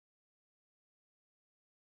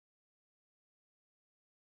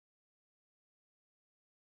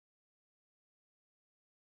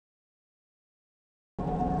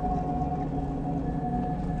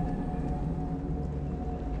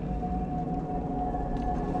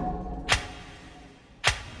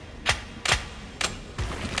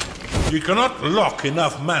You cannot lock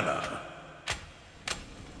enough mana.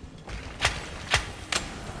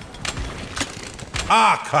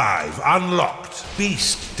 Archive unlocked.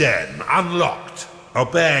 Beast Den unlocked.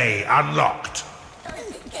 Obey unlocked.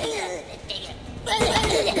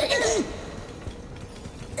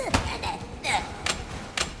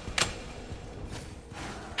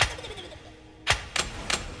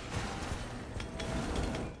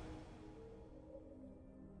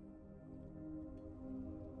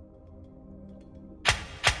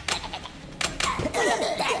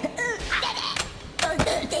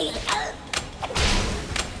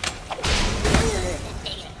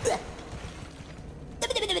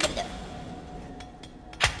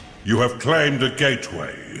 You have claimed a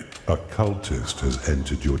gateway. A cultist has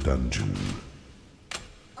entered your dungeon.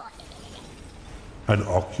 An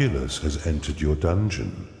Oculus has entered your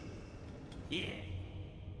dungeon.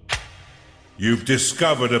 You've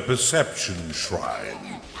discovered a perception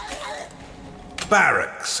shrine.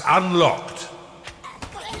 Barracks unlocked.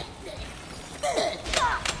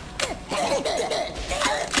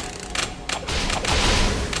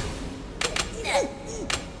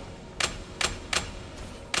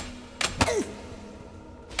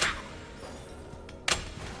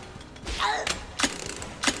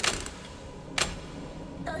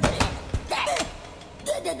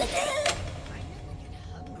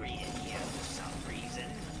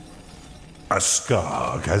 A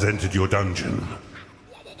Skarg has entered your dungeon.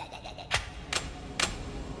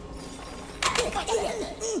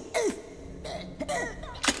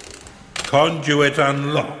 Conduit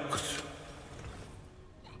unlocked.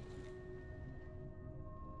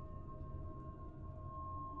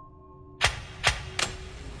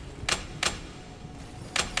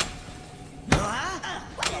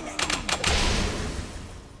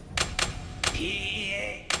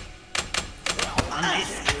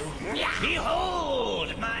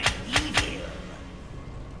 Behold my evil!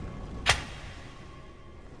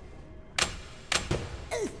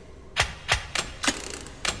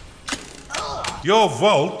 Your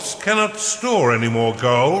vaults cannot store any more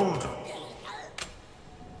gold.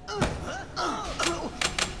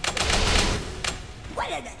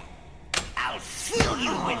 I'll fill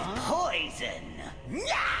you with poison!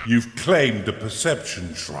 You've claimed a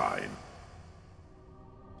perception shrine.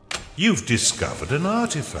 You've discovered an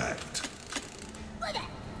artifact.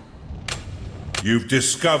 You've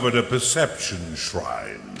discovered a perception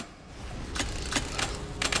shrine.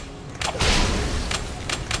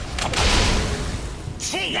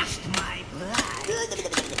 Taste my blood!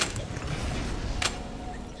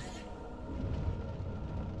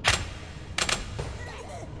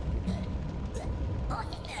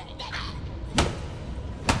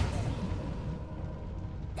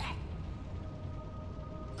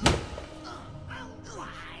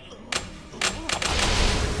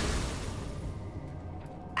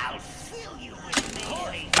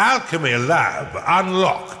 Alchemy Lab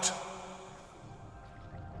unlocked.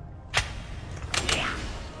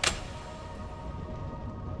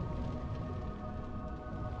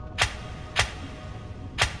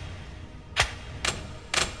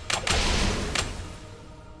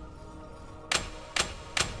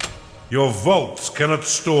 Your vaults cannot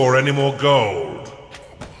store any more gold.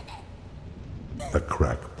 A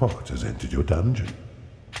crackpot has entered your dungeon.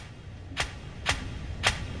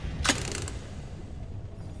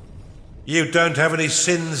 You don't have any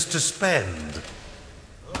sins to spend.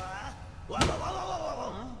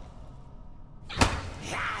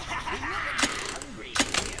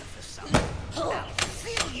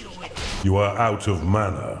 You are out of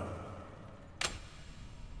mana.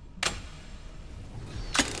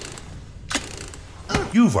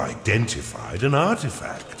 You've identified an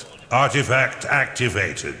artifact. Artifact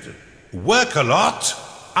activated. Work a lot.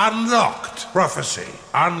 Unlocked. Prophecy.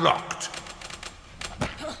 Unlocked.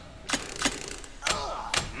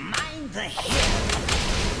 Mind the hill.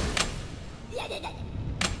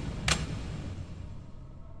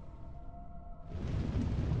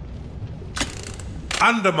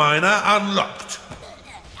 Underminer unlocked.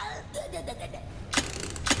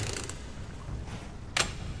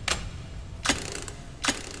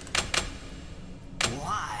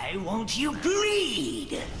 Why won't you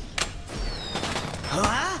bleed? Huh?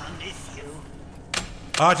 I miss you.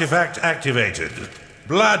 Artifact activated.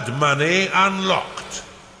 Blood money unlocked.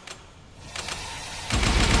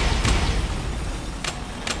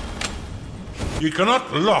 You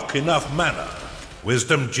cannot lock enough mana.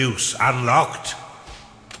 Wisdom juice unlocked.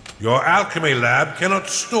 Your alchemy lab cannot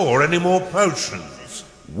store any more potions.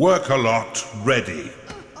 Work a lot ready.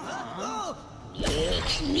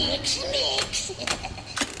 Mix.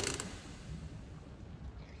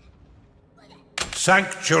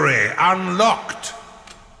 Sanctuary unlocked.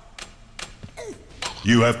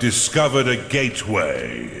 You have discovered a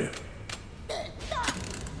gateway.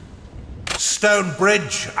 Stone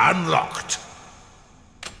bridge unlocked.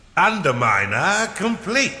 Underminer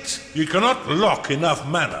complete. You cannot lock enough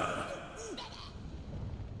mana.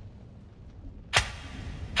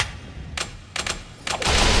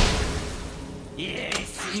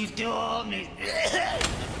 Yes, you told me.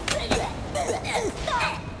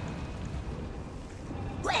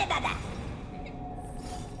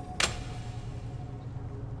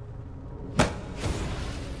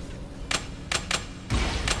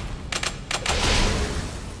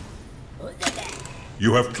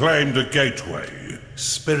 You have claimed a gateway.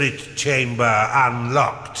 Spirit chamber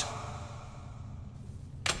unlocked.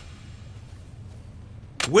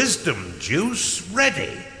 Wisdom juice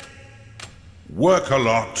ready.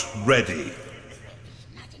 Work-a-lot ready.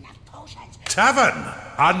 Tavern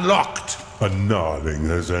unlocked. A gnarling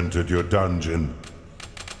has entered your dungeon.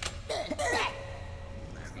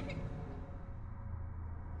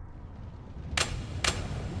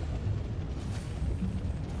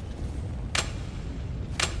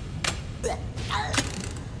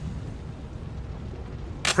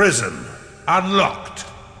 Prison unlocked.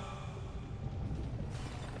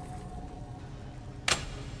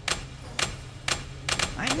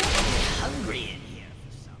 I'm not hungry in here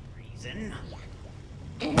for some reason.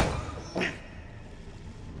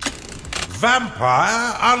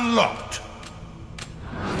 Vampire unlocked.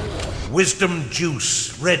 Wisdom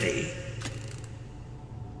juice ready.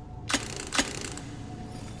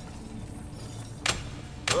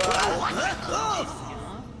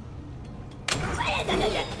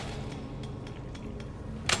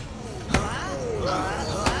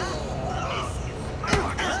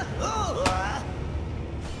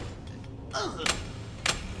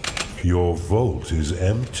 Your vault is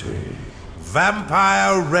empty.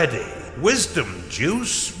 Vampire ready. Wisdom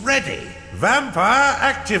juice ready. Vampire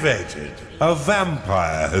activated. A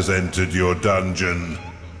vampire has entered your dungeon.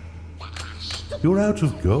 You're out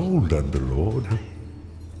of gold, Underlord.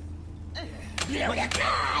 They'll never.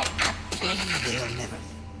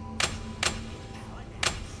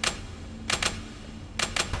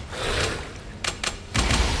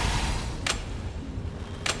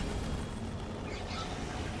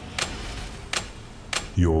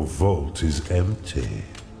 Your vault is empty.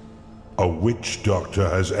 A witch doctor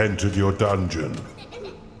has entered your dungeon.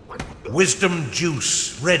 Wisdom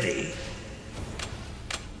juice ready.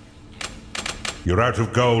 You're out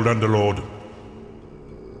of gold, Underlord.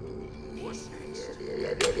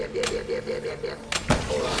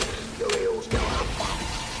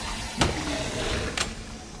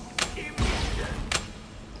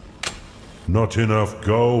 Not enough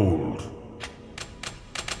gold.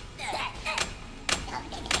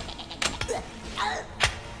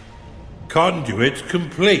 Conduit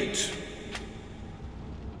complete.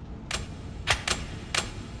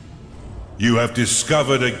 You have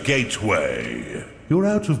discovered a gateway. You're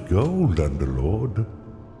out of gold, Underlord.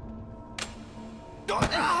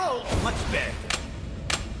 Much better.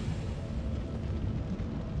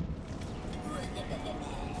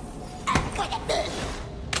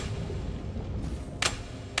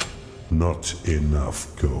 Not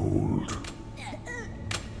enough gold.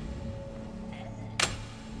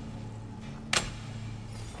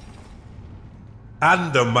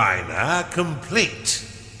 Underminer complete.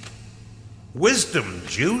 Wisdom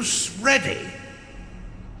juice ready.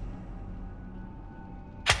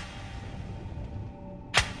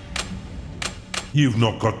 You've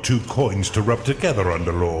not got 2 coins to rub together,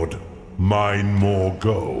 Underlord. Mine more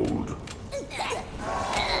gold.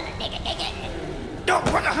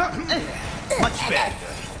 Much better.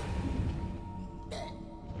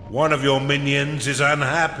 One of your minions is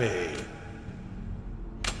unhappy.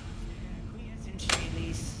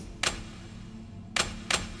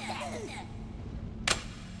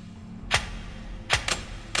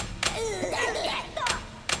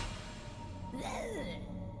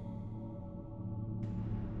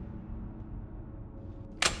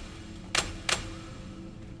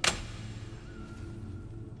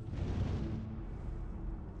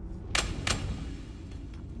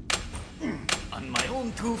 On my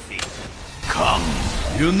own 2 feet. Come,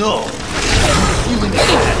 you know. Even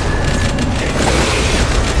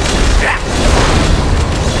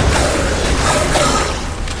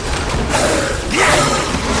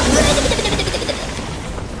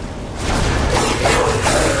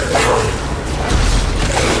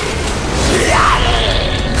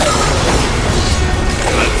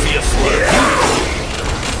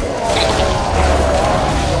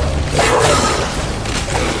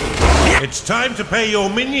It's time to pay your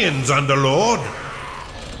minions, Underlord.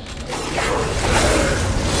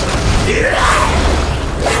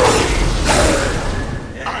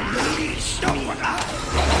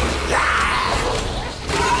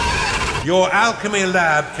 Your alchemy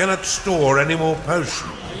lab cannot store any more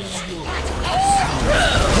potions.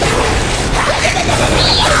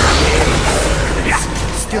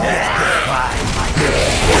 Still goodbye,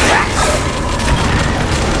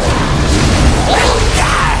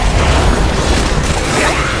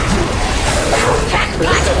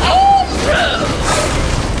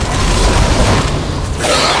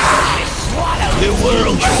 the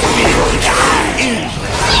world time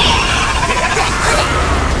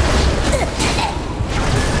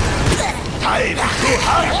to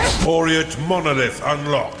hunt! Oriate monolith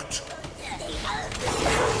unlocked.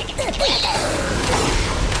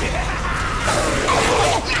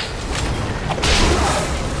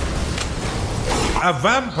 A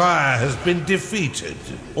vampire has been defeated.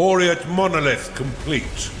 Oriate monolith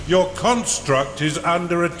complete. Your construct is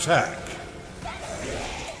under attack.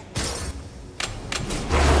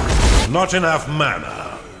 Not enough mana.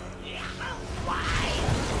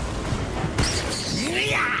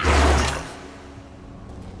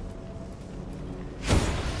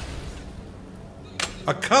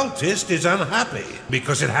 A cultist is unhappy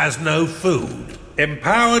because it has no food.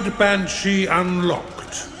 Empowered Banshee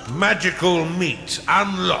unlocked. Magical meat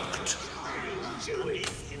unlocked.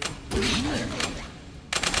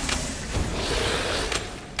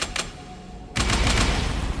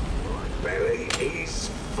 Belly is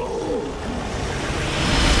full.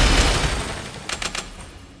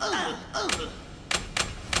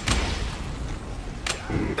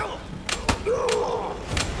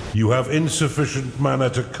 You have insufficient mana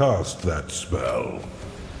to cast that spell.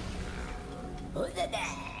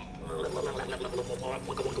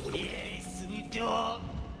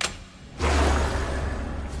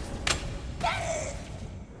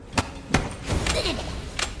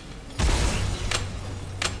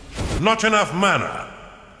 Not enough mana.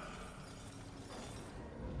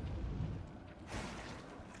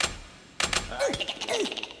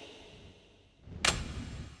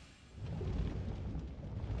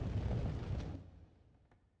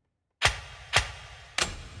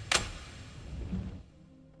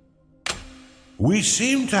 We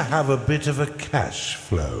seem to have a bit of a cash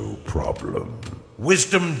flow problem.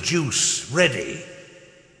 Wisdom juice ready.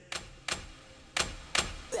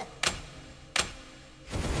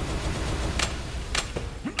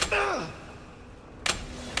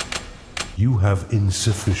 You have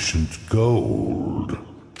insufficient gold.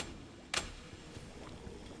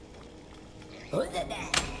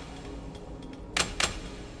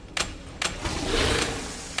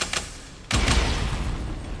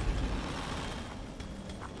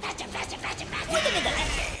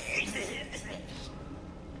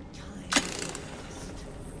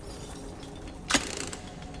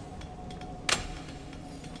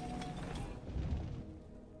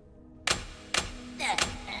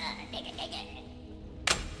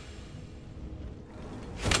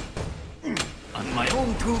 On my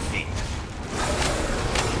own 2 feet.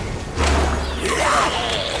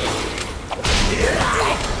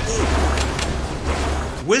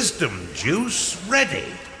 Wisdom juice ready.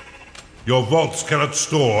 Your vaults cannot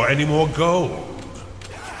store any more gold.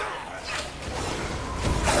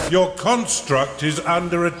 Your construct is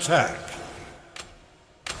under attack.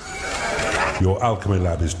 Your alchemy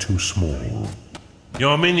lab is too small.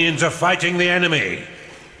 Your minions are fighting the enemy.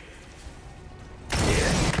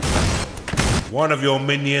 One of your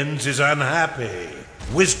minions is unhappy.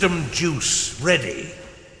 Wisdom juice ready.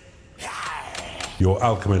 Your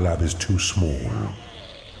alchemy lab is too small.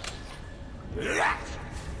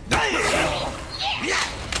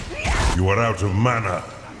 You are out of mana.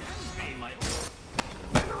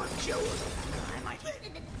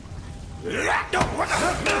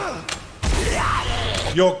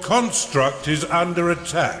 Your construct is under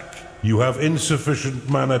attack. You have insufficient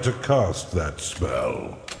mana to cast that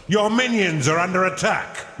spell. Your minions are under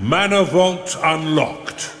attack. Mana vault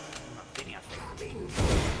unlocked.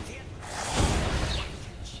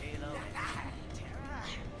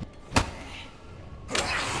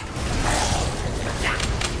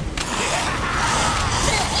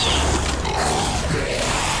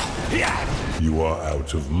 You are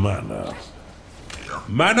out of mana.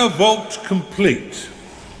 Mana vault complete.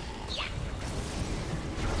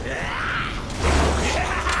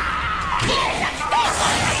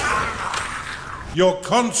 Your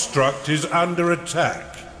construct is under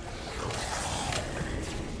attack.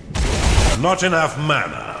 Not enough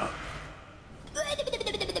mana.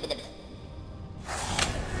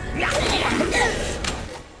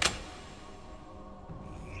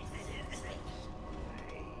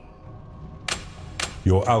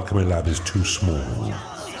 Your alchemy lab is too small.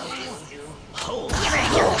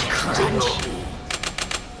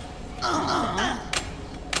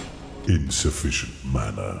 Insufficient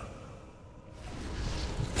mana.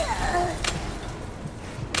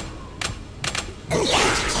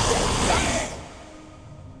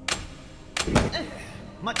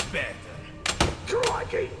 Much better.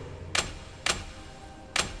 Crikey.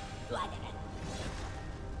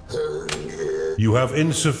 You have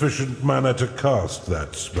insufficient mana to cast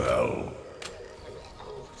that spell.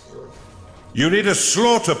 You need a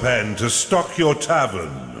slaughter pen to stock your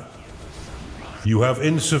tavern. You have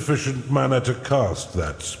insufficient mana to cast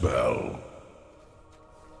that spell.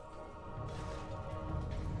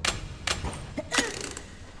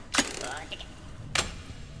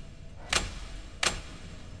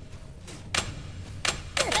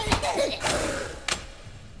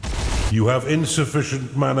 You have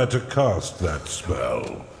insufficient mana to cast that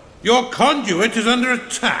spell. Your conduit is under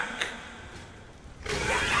attack.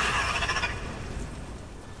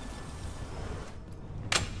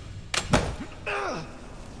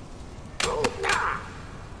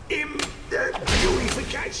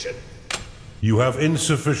 Purification. You have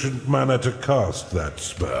insufficient mana to cast that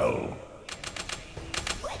spell.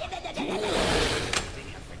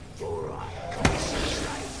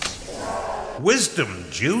 Wisdom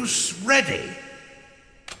juice ready.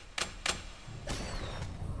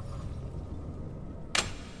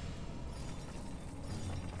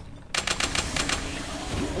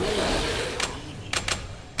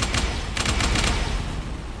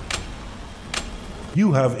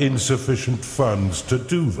 You have insufficient funds to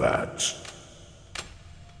do that.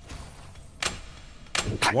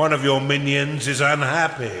 One of your minions is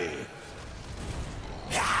unhappy.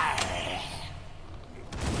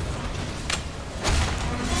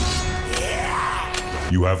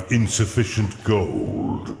 You have insufficient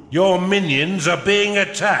gold. Your minions are being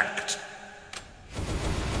attacked.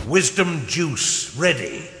 Wisdom juice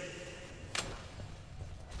ready.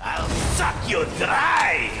 I'll suck you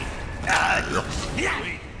dry!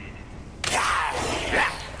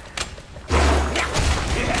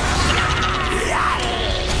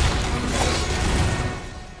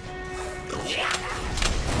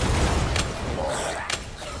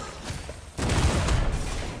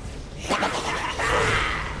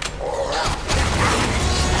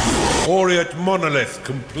 Aureate monolith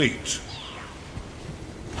complete.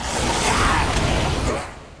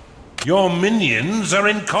 Your minions are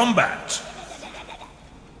in combat.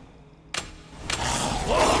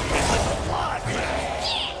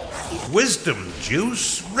 Wisdom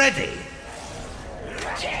juice ready.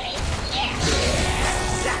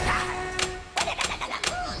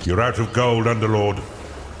 You're out of gold, Underlord.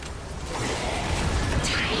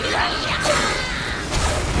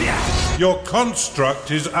 Your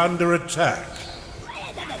construct is under attack.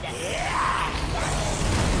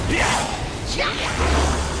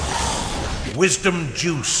 Wisdom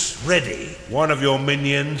juice ready. One of your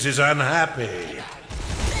minions is unhappy.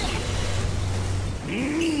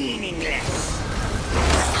 Meaningless.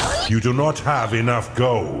 You do not have enough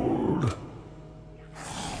gold.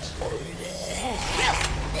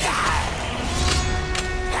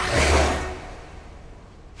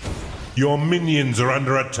 Your minions are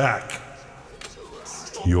under attack.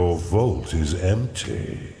 Your vault is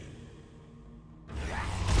empty.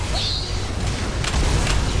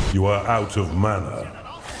 You are out of mana.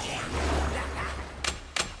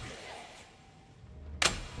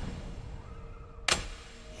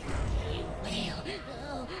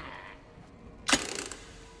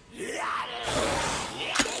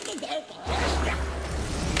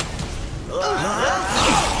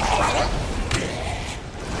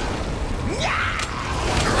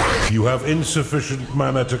 You have insufficient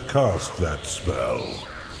mana to cast that spell.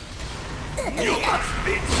 You must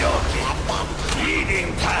be joking.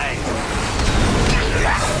 Eating time.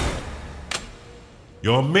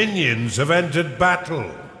 Your minions have entered battle.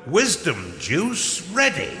 Wisdom juice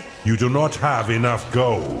ready. You do not have enough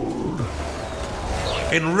gold.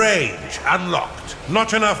 Enrage unlocked.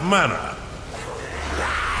 Not enough mana.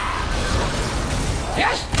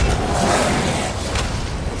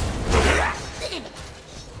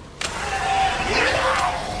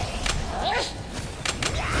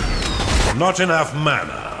 Not enough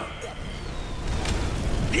mana.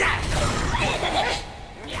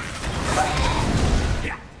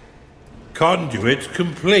 Conduit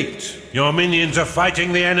complete. Your minions are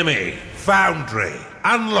fighting the enemy. Foundry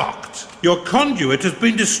unlocked. Your conduit has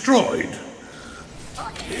been destroyed.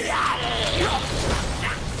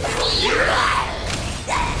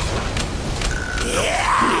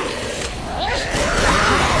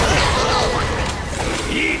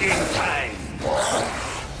 Eating time.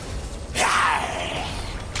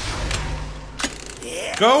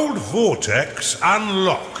 Gold Vortex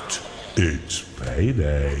unlocked. It's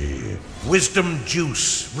payday. Wisdom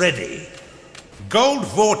Juice ready. Gold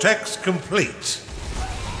Vortex complete.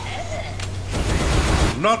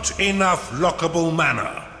 Not enough lockable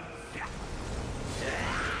mana.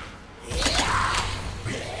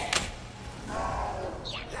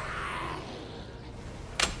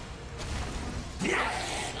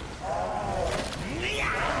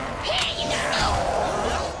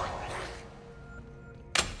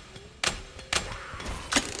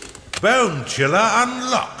 Bone Chiller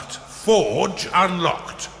unlocked. Forge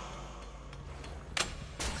unlocked.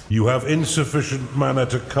 You have insufficient mana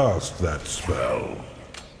to cast that spell.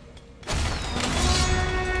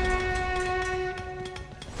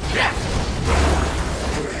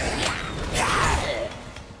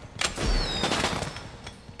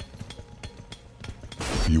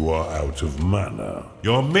 You are out of mana.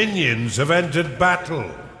 Your minions have entered battle.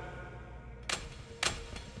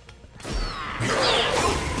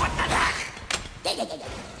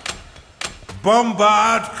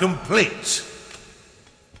 Bombard complete.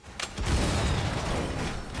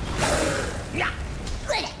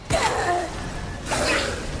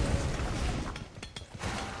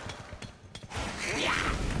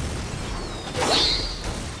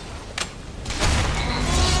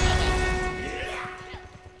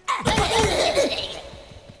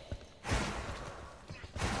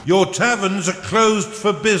 Your taverns are closed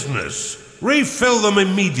for business. Refill them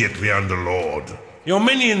immediately, Underlord. Your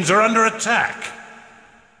minions are under attack.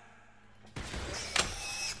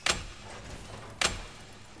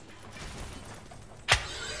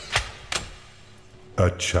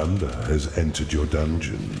 A Chanda has entered your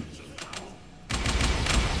dungeon.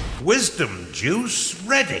 Wisdom Juice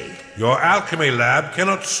ready. Your alchemy lab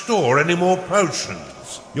cannot store any more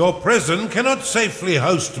potions. Your prison cannot safely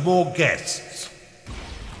host more guests.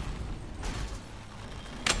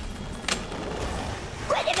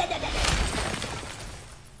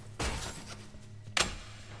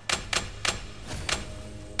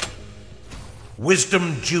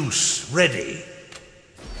 Wisdom Juice ready.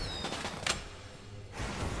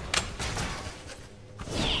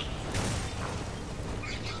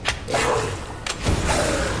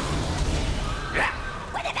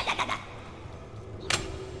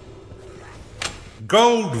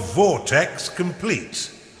 Gold Vortex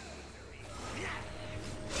complete.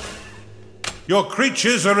 Your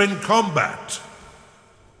creatures are in combat.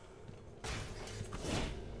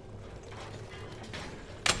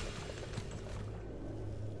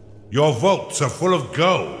 Your vaults are full of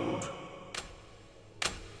gold.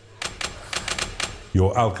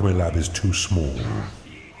 Your alchemy lab is too small.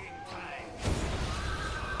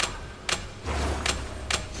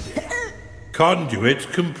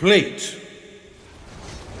 Conduit complete.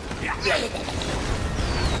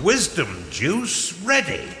 Wisdom Juice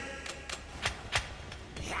ready.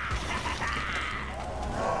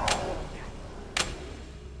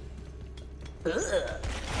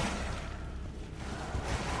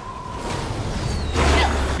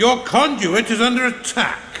 Your conduit is under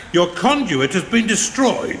attack. Your conduit has been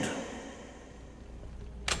destroyed.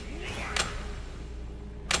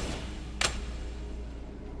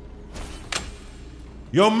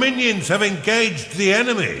 Your minions have engaged the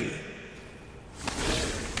enemy.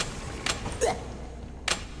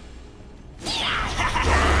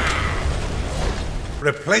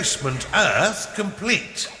 Replacement Earth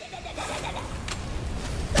complete.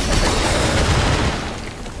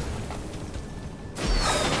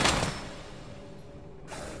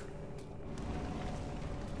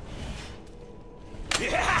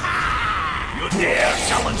 You dare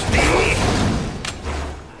challenge me?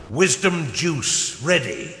 Wisdom Juice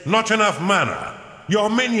ready. Not enough mana. Your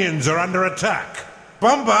minions are under attack.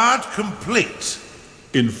 Bombard complete.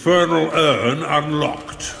 Infernal Urn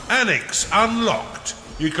unlocked. Annex unlocked.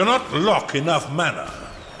 You cannot lock enough mana.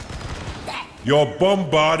 Your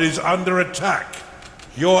Bombard is under attack.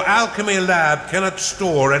 Your alchemy lab cannot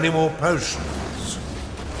store any more potions.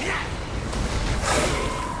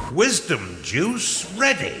 Wisdom Juice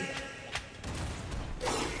ready.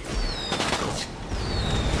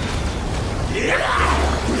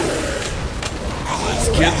 Let's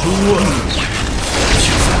get to work.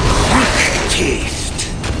 Taste.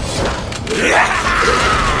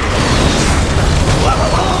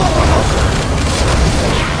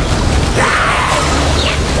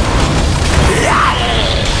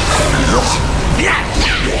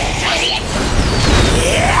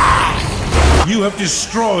 You have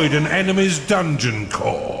destroyed an enemy's dungeon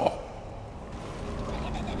core.